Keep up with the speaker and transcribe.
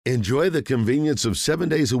Enjoy the convenience of 7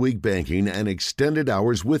 days a week banking and extended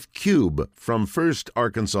hours with Cube from First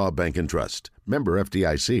Arkansas Bank and Trust. Member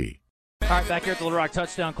FDIC. All right, back here at the Little Rock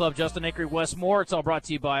Touchdown Club, Justin Acree, Wes Moore. It's all brought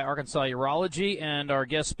to you by Arkansas Urology, and our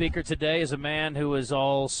guest speaker today is a man who is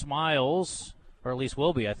all smiles, or at least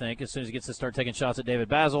will be, I think, as soon as he gets to start taking shots at David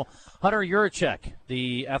Basil. Hunter Yurachek,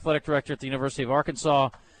 the athletic director at the University of Arkansas,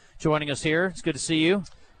 joining us here. It's good to see you.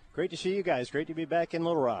 Great to see you guys. Great to be back in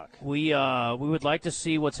Little Rock. We would like to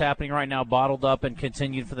see what's happening right now bottled up and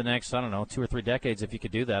continued for the next, 2 or 3 decades if you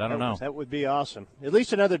could do that. I don't know. That would be awesome. At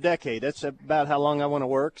least another decade. That's about how long I want to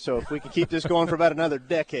work. So if we can keep this going for about another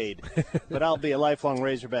decade. But I'll be a lifelong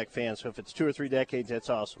Razorback fan. So if it's 2 or 3 decades, that's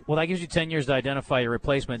awesome. Well, that gives you 10 years to identify your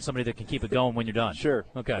replacement, somebody that can keep it going when you're done. Sure.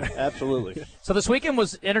 Okay. Absolutely. So this weekend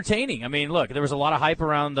was entertaining. I mean, look, there was a lot of hype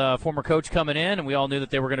around the former coach coming in, and we all knew that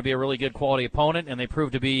they were going to be a really good quality opponent, and they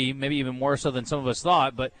proved to be maybe even more so than some of us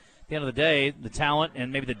thought. But at the end of the day, the talent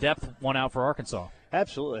and maybe the depth won out for Arkansas.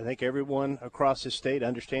 Absolutely. I think everyone across the state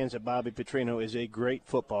understands that Bobby Petrino is a great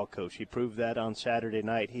football coach. He proved that on Saturday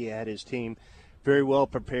night. He had his team very well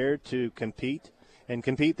prepared to compete, and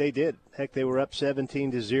compete they did. Heck, they were up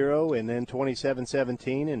 17-0 and then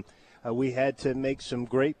 27-17, and we had to make some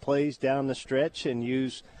great plays down the stretch and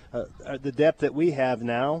use the depth that we have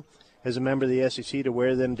now as a member of the SEC to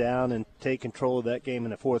wear them down and take control of that game in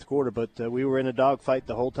the fourth quarter. But we were in a dogfight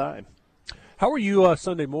the whole time. How were you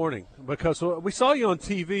Sunday morning? Because we saw you on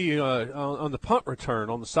TV on the punt return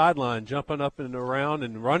on the sideline, jumping up and around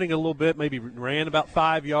and running a little bit, maybe ran about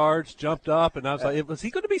 5 yards, jumped up, and I was like, was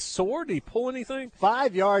he going to be sore? Did he pull anything?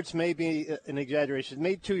 5 yards may be an exaggeration.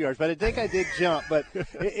 Maybe 2 yards, but I think I did jump. But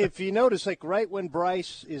if you notice, like right when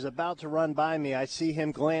Bryce is about to run by me, I see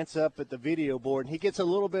him glance up at the video board, and he gets a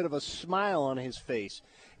little bit of a smile on his face.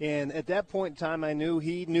 And at that point in time, I knew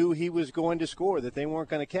he was going to score, that they weren't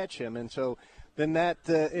going to catch him. And so then that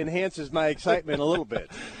enhances my excitement a little bit.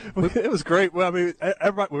 It was great. Well, I mean,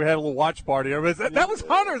 everybody, we had a little watch party. That was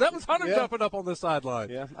Hunter. That was Hunter jumping up on the sideline.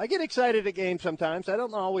 Yeah, I get excited at games sometimes. I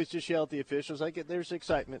don't always just yell at the officials. There's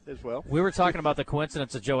excitement as well. We were talking about the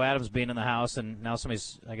coincidence of Joe Adams being in the house, and now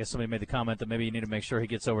somebody made the comment that maybe you need to make sure he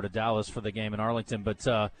gets over to Dallas for the game in Arlington. But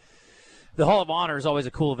the Hall of Honor is always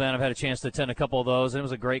a cool event. I've had a chance to attend a couple of those, and it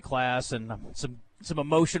was a great class and some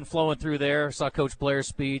emotion flowing through there. I saw Coach Blair's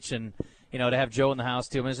speech, and to have Joe in the house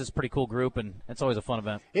too. I mean, it's just a pretty cool group, and it's always a fun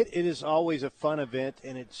event. It is always a fun event,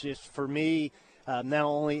 and it's just for me. Now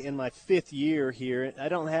only in my 5th year here, I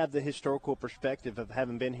don't have the historical perspective of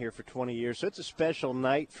having been here for 20 years. So it's a special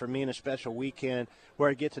night for me and a special weekend where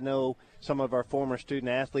I get to know some of our former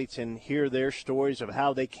student athletes and hear their stories of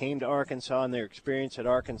how they came to Arkansas and their experience at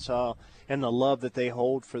Arkansas and the love that they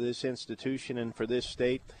hold for this institution and for this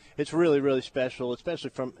state. It's really, really special, especially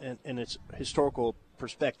from in its historical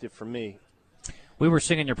perspective for me. We were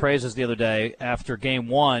singing your praises the other day after game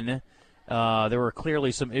 1. There were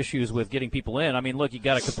clearly some issues with getting people in. I mean, look, you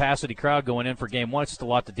got a capacity crowd going in for game 1. It's just a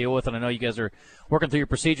lot to deal with, and I know you guys are working through your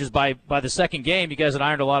procedures. By the second game, you guys had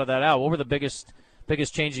ironed a lot of that out. What were the biggest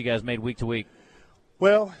changes you guys made week to week?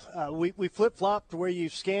 Well, we flip-flopped where you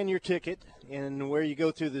scan your ticket and where you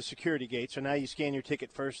go through the security gate. So now you scan your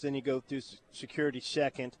ticket first, then you go through security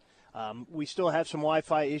second. We still have some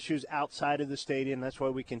Wi-Fi issues outside of the stadium. That's why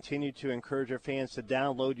we continue to encourage our fans to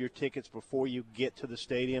download your tickets before you get to the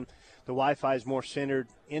stadium. The Wi-Fi is more centered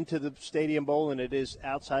into the Stadium Bowl than it is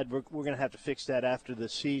outside. We're going to have to fix that after the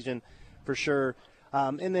season for sure.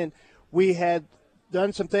 And then we had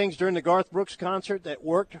done some things during the Garth Brooks concert that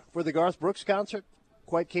worked for the Garth Brooks concert,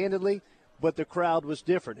 quite candidly, but the crowd was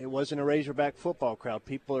different. It wasn't a Razorback football crowd.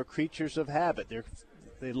 People are creatures of habit.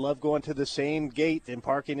 They love going to the same gate and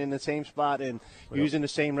parking in the same spot and using the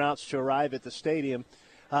same routes to arrive at the stadium.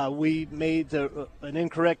 We made an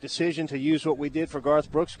incorrect decision to use what we did for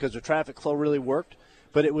Garth Brooks because the traffic flow really worked,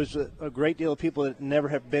 but it was a great deal of people that never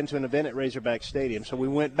have been to an event at Razorback Stadium. So we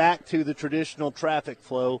went back to the traditional traffic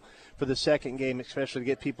flow for the second game, especially to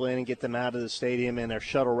get people in and get them out of the stadium and their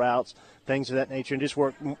shuttle routes, things of that nature, and just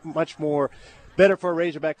work much more better for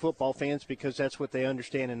Razorback football fans because that's what they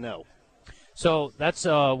understand and know. So that's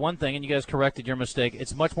one thing, and you guys corrected your mistake.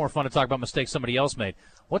 It's much more fun to talk about mistakes somebody else made.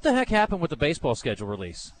 What the heck happened with the baseball schedule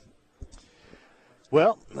release?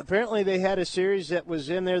 Well, apparently they had a series that was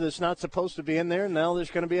in there that's not supposed to be in there, and now there's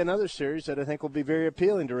going to be another series that I think will be very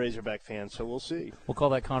appealing to Razorback fans, so we'll see. We'll call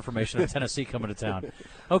that confirmation of Tennessee coming to town.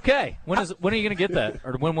 Okay, when are you going to get that,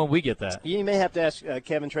 or when will we get that? You may have to ask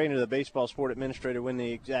Kevin Traynor, the baseball sport administrator, when the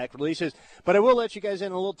exact release is, but I will let you guys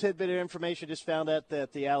in a little tidbit of information. Just found out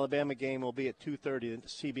that the Alabama game will be at 2:30, the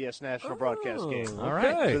CBS national broadcast game. All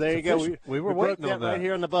right. So there you go. We were waiting on that right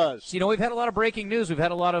here on the Buzz. So, we've had a lot of breaking news. We've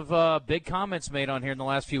had a lot of big comments made on on here in the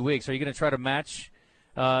last few weeks. Are you going to try to match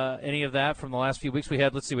any of that from the last few weeks? We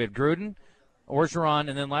had Gruden, Orgeron,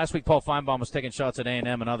 and then last week Paul Feinbaum was taking shots at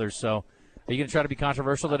A&M and others. So are you going to try to be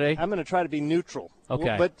controversial today? I'm going to try to be neutral.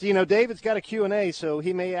 Okay. But, David's got a Q&A, so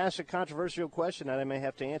he may ask a controversial question that I may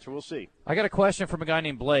have to answer. We'll see. I got a question from a guy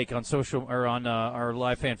named Blake on our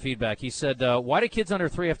live fan feedback. He said, why do kids under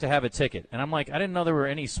 3 have to have a ticket? And I'm like, I didn't know there were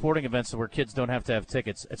any sporting events where kids don't have to have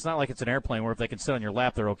tickets. It's not like it's an airplane where if they can sit on your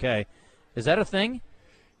lap, they're okay. Is that a thing?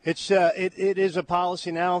 It is a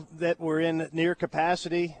policy now that we're in near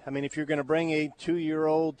capacity. I mean, if you're going to bring a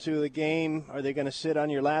 2-year-old to the game, are they going to sit on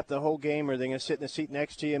your lap the whole game, or are they going to sit in the seat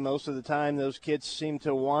next to you? Most of the time, those kids seem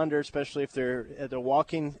to wander, especially if they're at the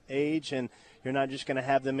walking age, and you're not just going to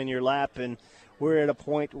have them in your lap. And we're at a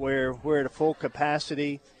point where we're at a full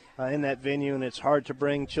capacity in that venue, and it's hard to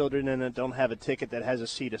bring children in that don't have a ticket that has a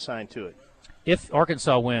seat assigned to it. If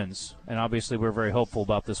Arkansas wins, and obviously we're very hopeful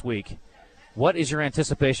about this week, what is your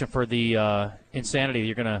anticipation for the insanity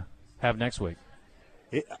you're going to have next week?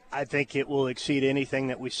 I think it will exceed anything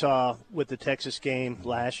that we saw with the Texas game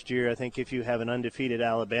last year. I think if you have an undefeated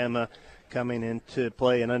Alabama coming in to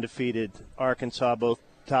play an undefeated Arkansas, both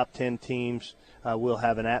top 10 teams, we'll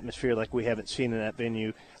have an atmosphere like we haven't seen in that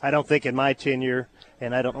venue. I don't think in my tenure,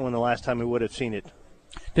 and I don't know when the last time we would have seen it.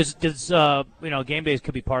 Does game days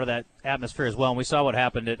could be part of that atmosphere as well, and we saw what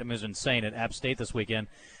happened. It was insane at App State this weekend.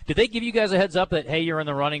 Did they give you guys a heads up that, hey, you're in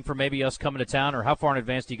the running for maybe us coming to town, or how far in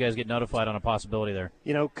advance do you guys get notified on a possibility there?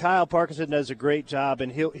 Kyle Parkinson does a great job,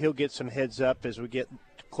 and he'll get some heads up as we get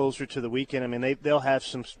closer to the weekend. I mean, they'll have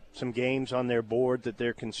some games on their board that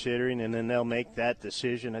they're considering, and then they'll make that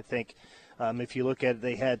decision. I think if you look at it,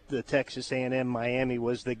 they had the Texas A&M Miami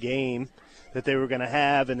was the game that they were going to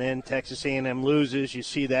have, and then Texas A&M loses. You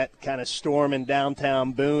see that kind of storm in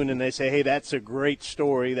downtown Boone, and they say, hey, that's a great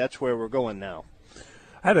story. That's where we're going now.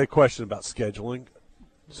 I had a question about scheduling.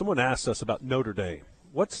 Someone asked us about Notre Dame.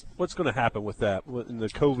 What's going to happen with that in the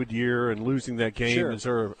COVID year and losing that game? Sure. Is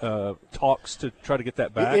there talks to try to get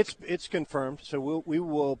that back? It's confirmed. So we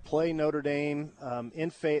will play Notre Dame in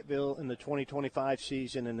Fayetteville in the 2025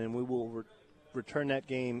 season, and then we will return that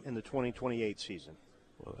game in the 2028 season.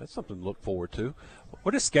 Well, that's something to look forward to.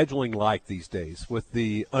 What is scheduling like these days with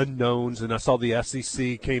the unknowns? And I saw the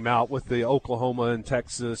SEC came out with the Oklahoma and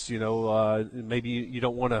Texas. Maybe you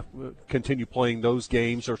don't want to continue playing those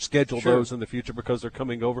games or schedule Sure. those in the future because they're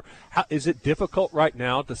coming over. Is it difficult right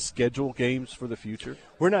now to schedule games for the future?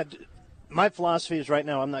 We're not. My philosophy is right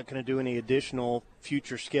now I'm not going to do any additional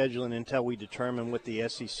future scheduling until we determine what the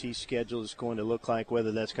SEC schedule is going to look like,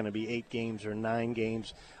 whether that's going to be 8 games or 9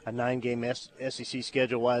 games. A 9-game SEC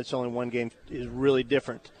schedule, while it's only 1 game, is really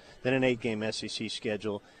different than an 8-game SEC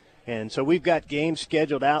schedule. And so we've got games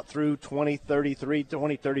scheduled out through 2033,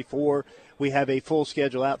 2034. We have a full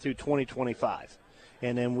schedule out through 2025.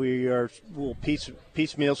 And then we'll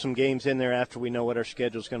piecemeal some games in there after we know what our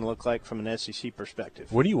schedule is going to look like from an SEC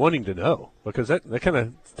perspective. What are you wanting to know? Because that kind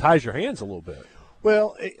of ties your hands a little bit.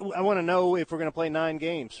 Well, I want to know if we're going to play 9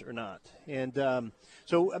 games or not. And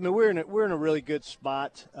so, I mean, we're in a really good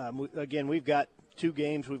spot. Again, we've got 2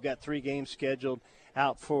 games. We've got 3 games scheduled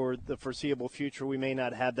out for the foreseeable future. We may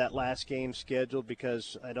not have that last game scheduled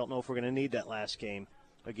because I don't know if we're going to need that last game.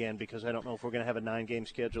 Again, because I don't know if we're going to have a 9-game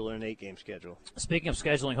schedule or an 8-game schedule. Speaking of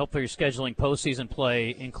scheduling, hopefully you're scheduling postseason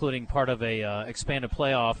play, including part of a expanded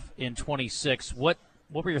playoff in 26. What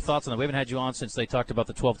were your thoughts on that? We haven't had you on since they talked about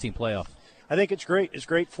the 12-team playoff. I think it's great. It's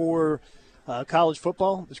great for college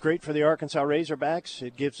football. It's great for the Arkansas Razorbacks.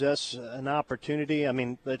 It gives us an opportunity. I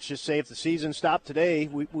mean, let's just say if the season stopped today,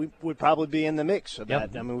 we would probably be in the mix of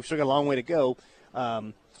that. I mean, we've still got a long way to go.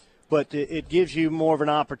 But it gives you more of an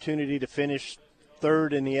opportunity to finish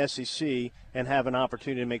third in the SEC and have an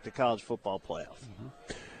opportunity to make the college football playoff. Mm-hmm.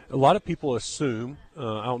 A lot of people assume,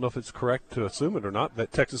 I don't know if it's correct to assume it or not,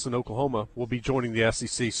 that Texas and Oklahoma will be joining the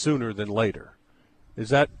SEC sooner than later. Was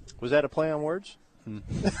that a play on words?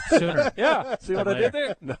 Sooner. Yeah. See what I did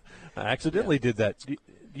there? No, I accidentally did that. Do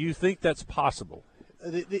you think that's possible?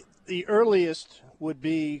 The earliest would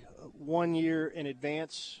be 1 year in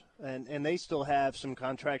advance. And they still have some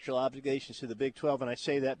contractual obligations to the Big 12, and I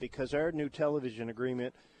say that because our new television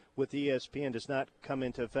agreement with ESPN does not come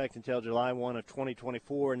into effect until July 1 of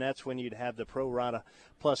 2024, and that's when you'd have the pro rata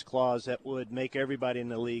plus clause that would make everybody in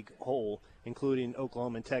the league whole, including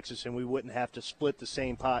Oklahoma and Texas, and we wouldn't have to split the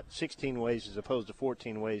same pot 16 ways as opposed to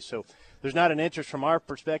 14 ways. So there's not an interest from our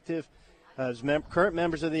perspective as current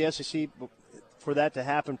members of the SEC for that to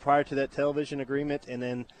happen prior to that television agreement, and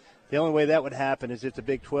then the only way that would happen is if the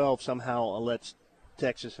Big 12 somehow lets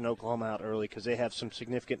Texas and Oklahoma out early because they have some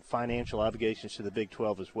significant financial obligations to the Big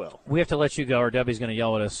 12 as well. We have to let you go, or Debbie's going to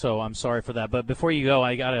yell at us, so I'm sorry for that. But before you go,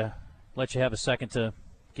 I got to let you have a second to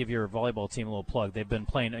give your volleyball team a little plug. They've been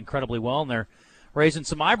playing incredibly well, and they're raising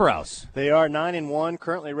some eyebrows. They are 9-1,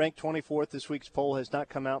 currently ranked 24th. This week's poll has not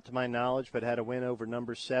come out to my knowledge, but had a win over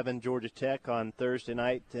number 7 Georgia Tech on Thursday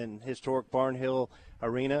night in historic Barnhill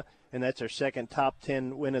Arena, and that's their second top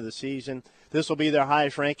 10 win of the season. This will be their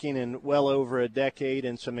highest ranking in well over a decade,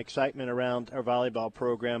 and some excitement around our volleyball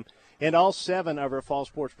program and all 7 of our fall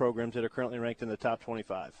sports programs that are currently ranked in the top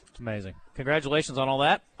 25. It's amazing. Congratulations on all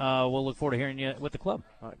that. We'll look forward to hearing you with the club.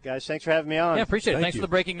 All right, guys, thanks for having me on. Yeah, appreciate it. Thanks you. for the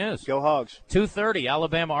breaking news. Go Hogs. 2:30,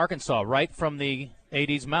 Alabama, Arkansas, right from the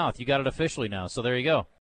AD's mouth. You got it officially now, so there you go.